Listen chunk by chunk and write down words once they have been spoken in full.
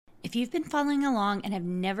If you've been following along and have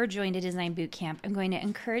never joined a design boot camp, I'm going to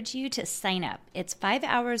encourage you to sign up. It's 5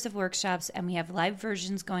 hours of workshops, and we have live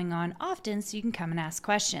versions going on often, so you can come and ask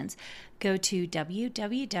questions. Go to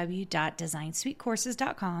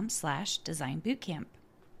www.designsweetcourses.com/designbootcamp.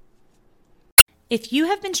 If you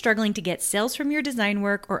have been struggling to get sales from your design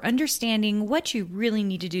work or understanding what you really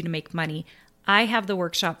need to do to make money, I have the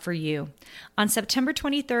workshop for you. On September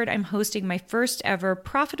 23rd, I'm hosting my first ever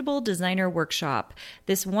Profitable Designer Workshop.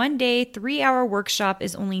 This one-day, 3-hour workshop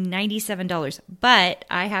is only $97, but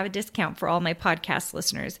I have a discount for all my podcast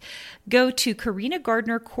listeners. Go to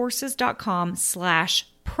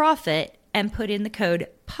karinagardnercourses.com/profit and put in the code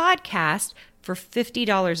podcast for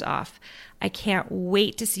 $50 off. I can't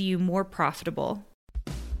wait to see you more profitable.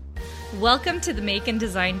 Welcome to the Make and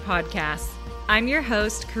Design Podcast. I'm your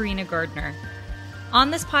host, Karina Gardner. On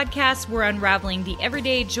this podcast, we're unraveling the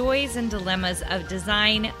everyday joys and dilemmas of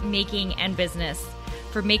design, making, and business.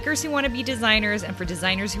 For makers who want to be designers and for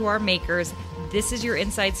designers who are makers, this is your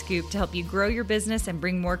inside scoop to help you grow your business and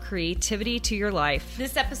bring more creativity to your life.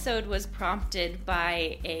 This episode was prompted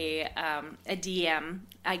by a DM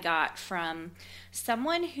I got from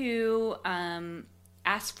someone who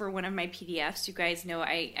asked for one of my PDFs. You guys know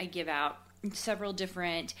I give out several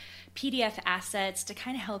different PDF assets to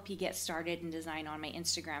kind of help you get started in design on my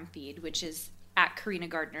Instagram feed, which is at Karina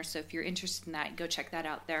Gardner. So if you're interested in that, go check that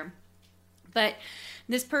out there. But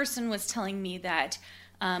this person was telling me that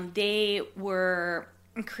they were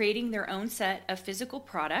creating their own set of physical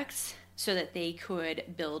products so that they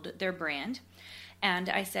could build their brand. And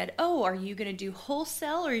I said, oh, are you going to do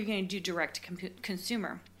wholesale or are you going to do direct to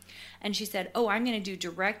consumer? And she said, oh, I'm going to do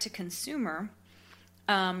direct to consumer.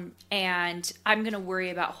 And I'm going to worry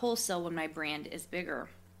about wholesale when my brand is bigger.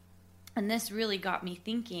 And this really got me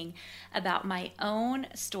thinking about my own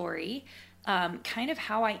story, kind of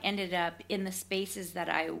how I ended up in the spaces that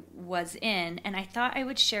I was in. And I thought I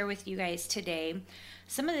would share with you guys today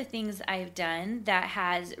some of the things I've done that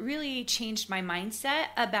has really changed my mindset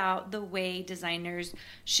about the way designers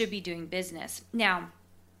should be doing business. Now,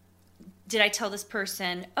 did I tell this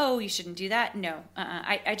person, oh, you shouldn't do that? No.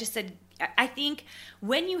 I just said, I think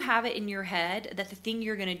when you have it in your head that the thing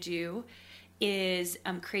you're going to do is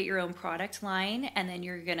create your own product line and then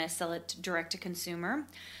you're going to sell it direct to consumer,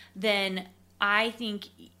 then I think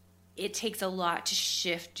it takes a lot to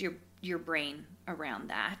shift your brain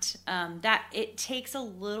around that. That it takes a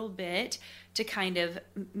little bit to kind of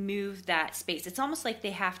move that space. It's almost like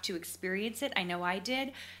they have to experience it. I know I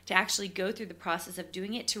did, to actually go through the process of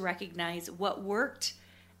doing it to recognize what worked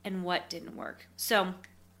and what didn't work. So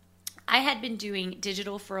I had been doing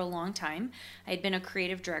digital for a long time. I had been a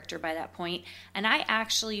creative director by that point, and I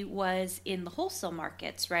actually was in the wholesale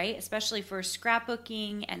markets, right? Especially for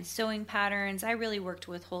scrapbooking and sewing patterns. I really worked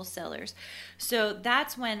with wholesalers. So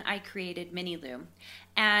that's when I created Miniloo.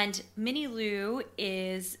 And Miniloo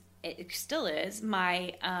it still is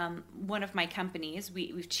my one of my companies.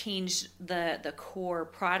 We've changed the core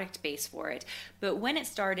product base for it. But when it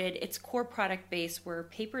started, its core product base were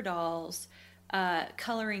paper dolls,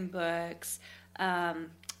 coloring books,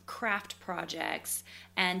 craft projects,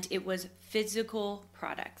 and it was physical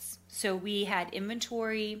products. So we had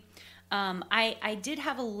inventory. I did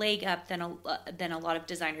have a leg up than a lot of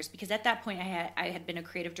designers because at that point I had been a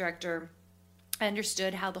creative director. I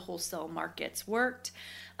understood how the wholesale markets worked.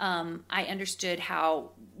 I understood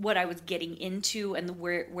what I was getting into and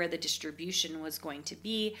where the distribution was going to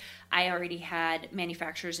be. I already had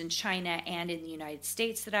manufacturers in China and in the United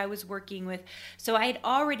States that I was working with. So I had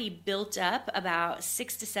already built up about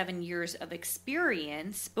 6 to 7 years of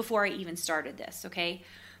experience before I even started this, okay?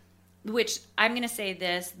 Which I'm going to say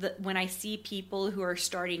this, that when I see people who are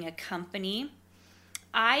starting a company,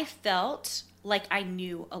 I felt like I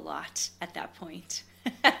knew a lot at that point.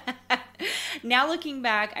 Now looking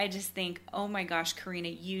back, I just think, oh my gosh, Karina,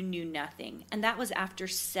 you knew nothing. And that was after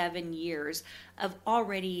 7 years of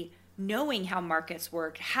already knowing how markets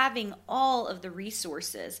worked, having all of the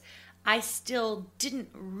resources. I still didn't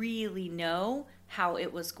really know how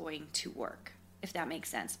it was going to work, if that makes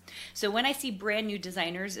sense. So when I see brand new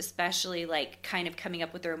designers, especially like kind of coming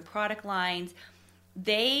up with their own product lines,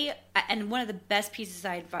 and one of the best pieces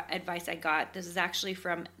of advice I got, this is actually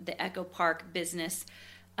from the Echo Park business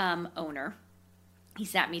owner. He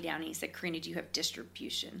sat me down and he said, Karina, do you have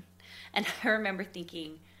distribution? And I remember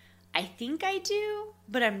thinking, I think I do,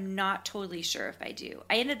 but I'm not totally sure if I do.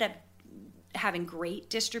 I ended up having great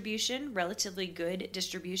distribution, relatively good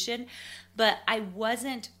distribution, but I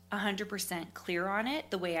wasn't 100% clear on it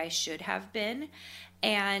the way I should have been.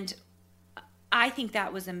 And I think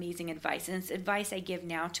that was amazing advice. And it's advice I give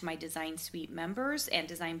now to my Design Suite members and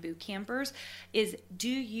Design Boot Campers is, do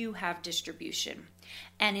you have distribution?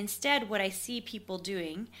 And instead, what I see people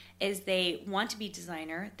doing is they want to be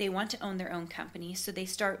designer, they want to own their own company, so they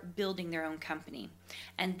start building their own company.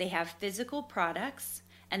 And they have physical products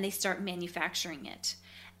and they start manufacturing it.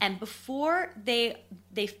 And before they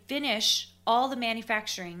finish all the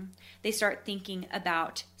manufacturing, they start thinking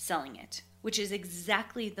about selling it, which is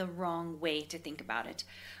exactly the wrong way to think about it.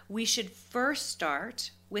 We should first start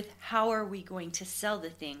with how are we going to sell the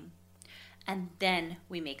thing, and then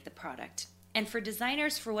we make the product. And for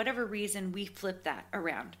designers, for whatever reason, we flip that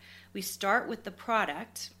around. We start with the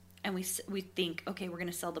product and we think, okay, we're going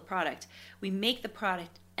to sell the product. We make the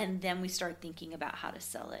product and then we start thinking about how to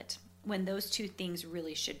sell it, when those two things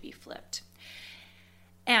really should be flipped.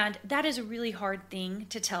 And that is a really hard thing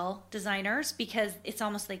to tell designers, because it's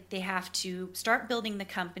almost like they have to start building the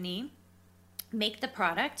company, make the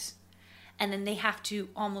product, and then they have to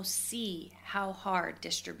almost see how hard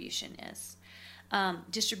distribution is.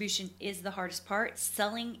 Distribution is the hardest part.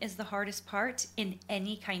 Selling is the hardest part in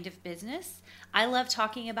any kind of business. I love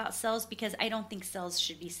talking about sales because I don't think sales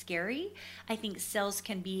should be scary. I think sales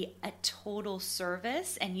can be a total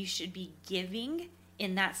service and you should be giving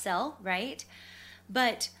in that sell, right?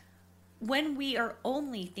 But when we are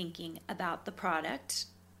only thinking about the product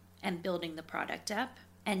and building the product up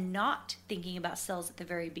and not thinking about sales at the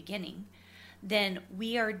very beginning, then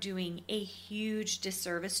we are doing a huge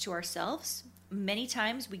disservice to ourselves. Many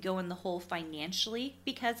times we go in the hole financially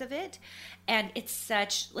because of it. And it's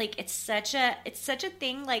such a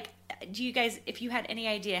thing. Like, do you guys, if you had any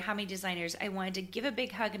idea how many designers I wanted to give a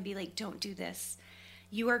big hug and be like, don't do this.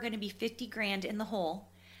 You are going to be 50 grand in the hole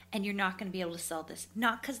and you're not going to be able to sell this.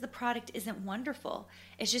 Not because the product isn't wonderful.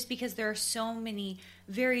 It's just because there are so many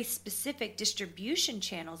very specific distribution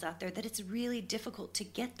channels out there that it's really difficult to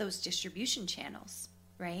get those distribution channels,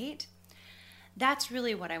 right? That's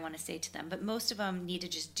really what I want to say to them. But most of them need to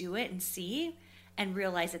just do it and see and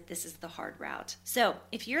realize that this is the hard route. So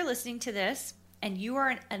if you're listening to this and you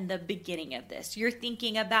are in the beginning of this, you're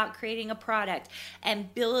thinking about creating a product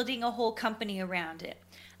and building a whole company around it,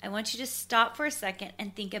 I want you to stop for a second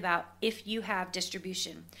and think about if you have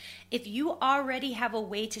distribution. If you already have a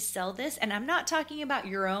way to sell this, and I'm not talking about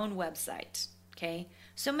your own website, okay?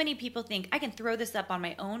 So many people think I can throw this up on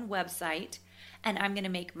my own website and I'm going to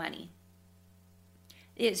make money.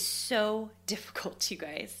 It is so difficult, you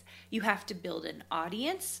guys. You have to build an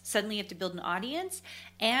audience. Suddenly you have to build an audience,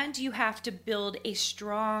 and you have to build a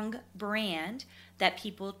strong brand that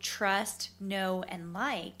people trust, know, and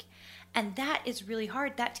like. And that is really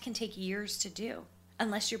hard. That can take years to do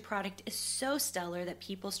unless your product is so stellar that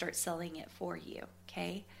people start selling it for you,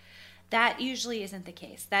 okay? That usually isn't the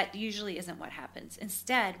case. That usually isn't what happens.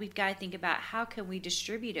 Instead, we've got to think about how can we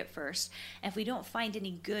distribute it first. And if we don't find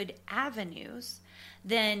any good avenues,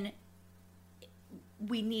 then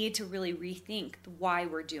we need to really rethink why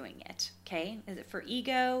we're doing it, okay? Is it for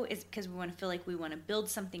ego? Is it because we want to feel like we want to build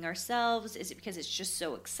something ourselves? Is it because it's just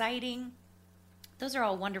so exciting? Those are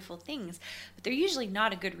all wonderful things, but they're usually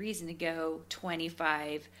not a good reason to go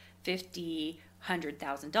 $25,000, $50,000,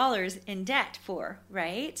 $100,000 in debt for,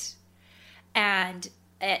 right? And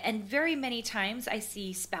very many times I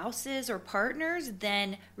see spouses or partners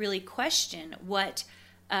then really question what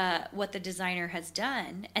the designer has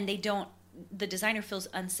done, and the designer feels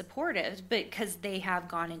unsupported because they have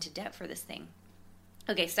gone into debt for this thing.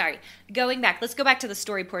 Okay, sorry. Let's go back to the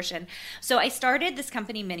story portion. So I started this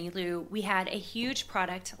company, Miniloo. We had a huge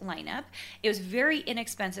product lineup. It was very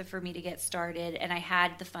inexpensive for me to get started, and I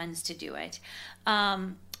had the funds to do it.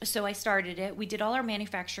 So I started it. We did all our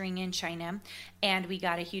manufacturing in China, and we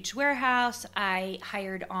got a huge warehouse. I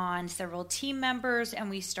hired on several team members, and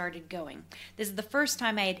we started going. This is the first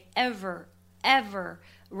time I had ever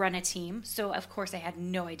run a team. So, of course, I had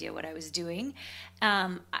no idea what I was doing.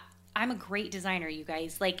 I'm a great designer, you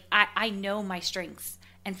guys. Like, I know my strengths.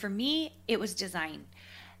 And for me, it was design.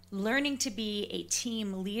 Learning to be a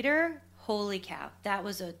team leader, holy cow, that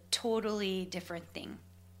was a totally different thing.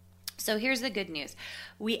 So here's the good news.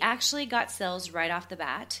 We actually got sales right off the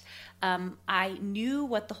bat. I knew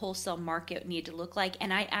what the wholesale market needed to look like,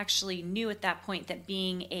 and I actually knew at that point that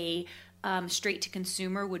being a straight to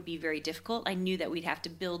consumer would be very difficult. I knew that we'd have to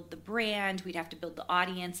build the brand, we'd have to build the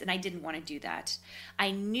audience, and I didn't want to do that. I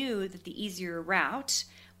knew that the easier route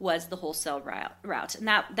was the wholesale route. And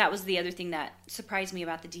that was the other thing that surprised me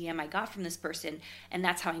about the DM I got from this person, and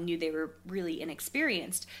that's how I knew they were really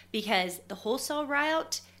inexperienced, because the wholesale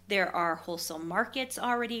route, There are wholesale markets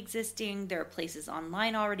already existing. There are places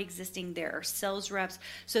online already existing. There are sales reps.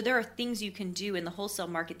 So there are things you can do in the wholesale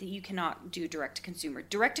market that you cannot do direct to consumer.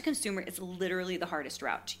 Direct to consumer is literally the hardest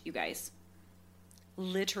route, you guys.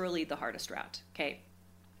 Literally the hardest route, okay?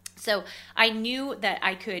 So I knew that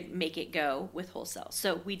I could make it go with wholesale.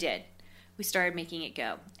 So we did. We started making it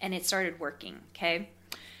go, and it started working, okay?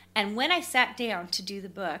 And when I sat down to do the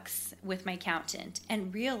books with my accountant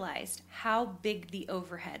and realized how big the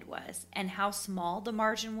overhead was and how small the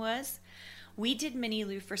margin was, we did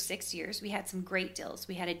Mini-Lou for 6 years. We had some great deals.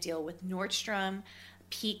 We had a deal with Nordstrom,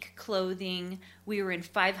 Peak Clothing. We were in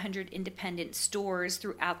 500 independent stores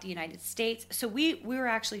throughout the United States. So we were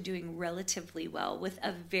actually doing relatively well with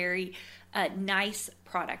a very nice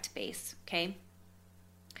product base, okay?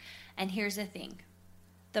 And here's the thing.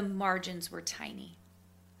 The margins were tiny.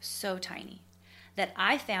 So tiny that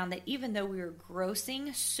I found that even though we were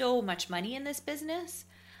grossing so much money in this business,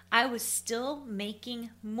 I was still making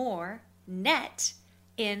more net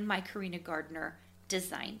in my Karina Gardner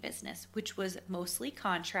design business, which was mostly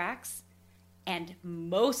contracts and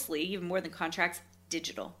mostly, even more than contracts,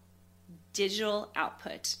 digital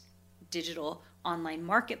output, digital online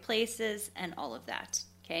marketplaces, and all of that.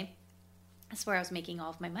 Okay. That's where I was making all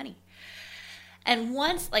of my money. And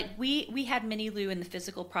once, like we had Mini-Lou in the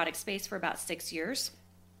physical product space for about 6 years,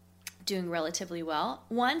 doing relatively well.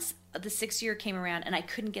 Once the 6th year came around and I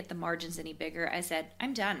couldn't get the margins any bigger, I said,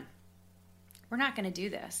 I'm done. We're not going to do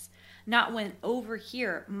this. Not when over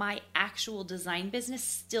here, my actual design business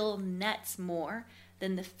still nets more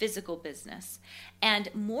than the physical business. And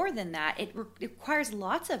more than that, it requires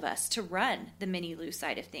lots of us to run the Mini-Lou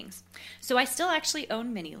side of things. So I still actually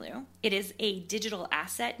own Mini-Lou. It is a digital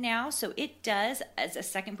asset now. So it does, as a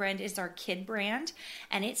second brand, is our kid brand.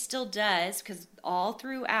 And it still does, because all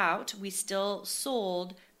throughout, we still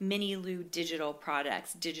sold Mini-Lou digital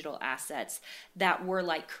products, digital assets that were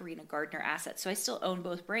like Karina Gardner assets. So I still own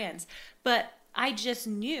both brands. But I just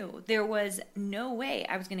knew there was no way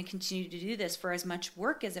I was going to continue to do this for as much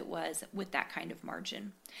work as it was with that kind of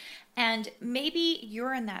margin. And maybe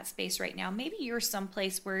you're in that space right now. Maybe you're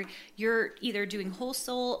someplace where you're either doing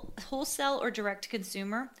wholesale or direct to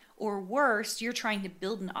consumer, or worse, you're trying to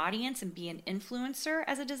build an audience and be an influencer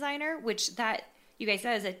as a designer, which that, you guys,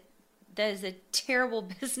 that is a terrible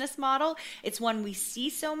business model. It's one we see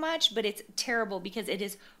so much, but it's terrible because it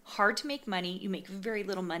is hard to make money. You make very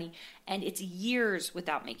little money, and it's years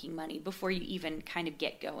without making money before you even kind of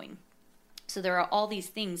get going. So there are all these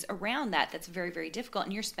things around that that's very, very difficult,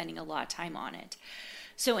 and you're spending a lot of time on it.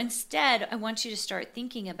 So instead, I want you to start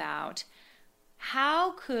thinking about,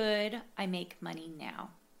 how could I make money now?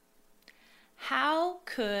 How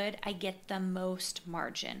could I get the most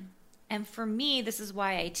margin? And for me, this is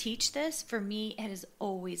why I teach this. For me, it has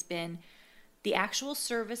always been the actual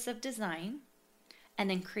service of design and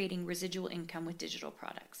then creating residual income with digital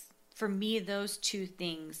products. For me, those two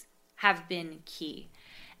things have been key.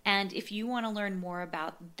 And if you want to learn more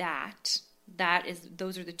about that,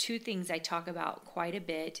 those are the two things I talk about quite a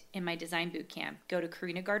bit in my design bootcamp. Go to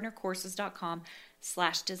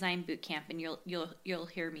karinagardnercourses.com/design bootcamp, and you'll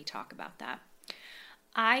hear me talk about that.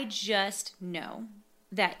 I just know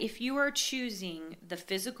that if you are choosing the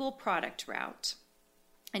physical product route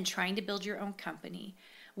and trying to build your own company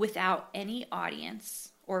without any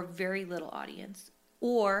audience or very little audience,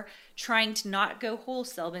 or trying to not go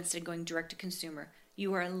wholesale but instead going direct to consumer,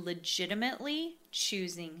 you are legitimately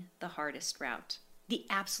choosing the hardest route, the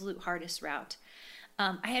absolute hardest route.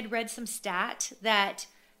 I had read some stat that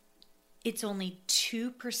it's only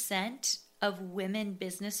 2% of women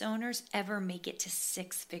business owners ever make it to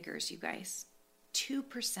 6 figures, you guys.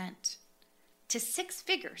 2% to 6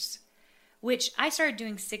 figures, which I started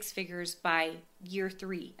doing 6 figures by year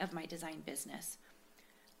 3 of my design business.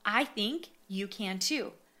 I think you can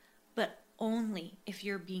too, but only if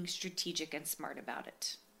you're being strategic and smart about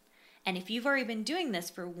it. And if you've already been doing this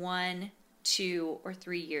for 1, 2, or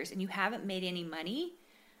 3 years and you haven't made any money,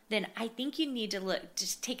 then I think you need to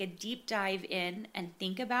just take a deep dive in and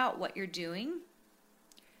think about what you're doing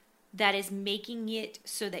that is making it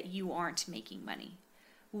so that you aren't making money.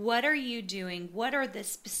 What are you doing? What are the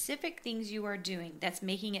specific things you are doing that's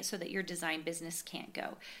making it so that your design business can't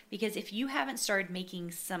go? Because if you haven't started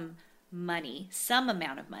making some money, some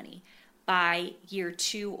amount of money by year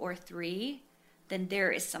 2 or 3, then there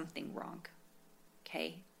is something wrong.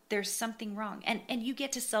 Okay? There's something wrong. And you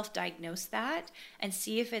get to self-diagnose that and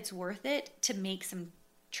see if it's worth it to make some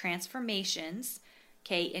transformations,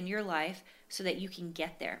 okay, in your life so that you can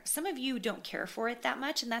get there. Some of you don't care for it that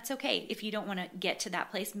much, and that's okay. If you don't want to get to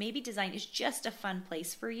that place, maybe design is just a fun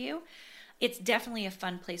place for you. it's definitely a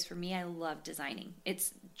fun place for me. I love designing.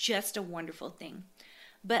 It's just a wonderful thing.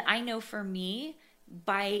 But I know for me,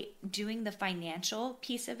 by doing the financial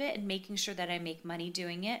piece of it and making sure that I make money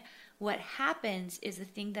doing it, what happens is the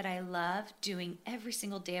thing that I love doing every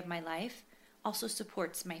single day of my life also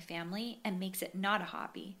supports my family and makes it not a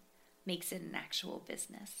hobby, makes it an actual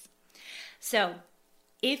business. So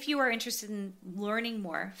if you are interested in learning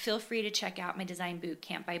more, feel free to check out my design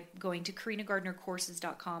bootcamp by going to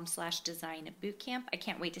karinagardnercourses.com/design bootcamp. I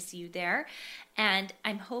can't wait to see you there. And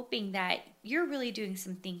I'm hoping that you're really doing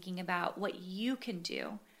some thinking about what you can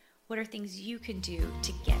do. What are things you can do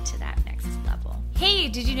to get to that next level? Hey,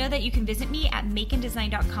 did you know that you can visit me at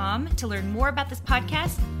makeanddesign.com to learn more about this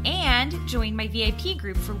podcast and join my VIP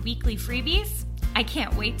group for weekly freebies? I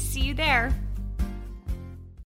can't wait to see you there.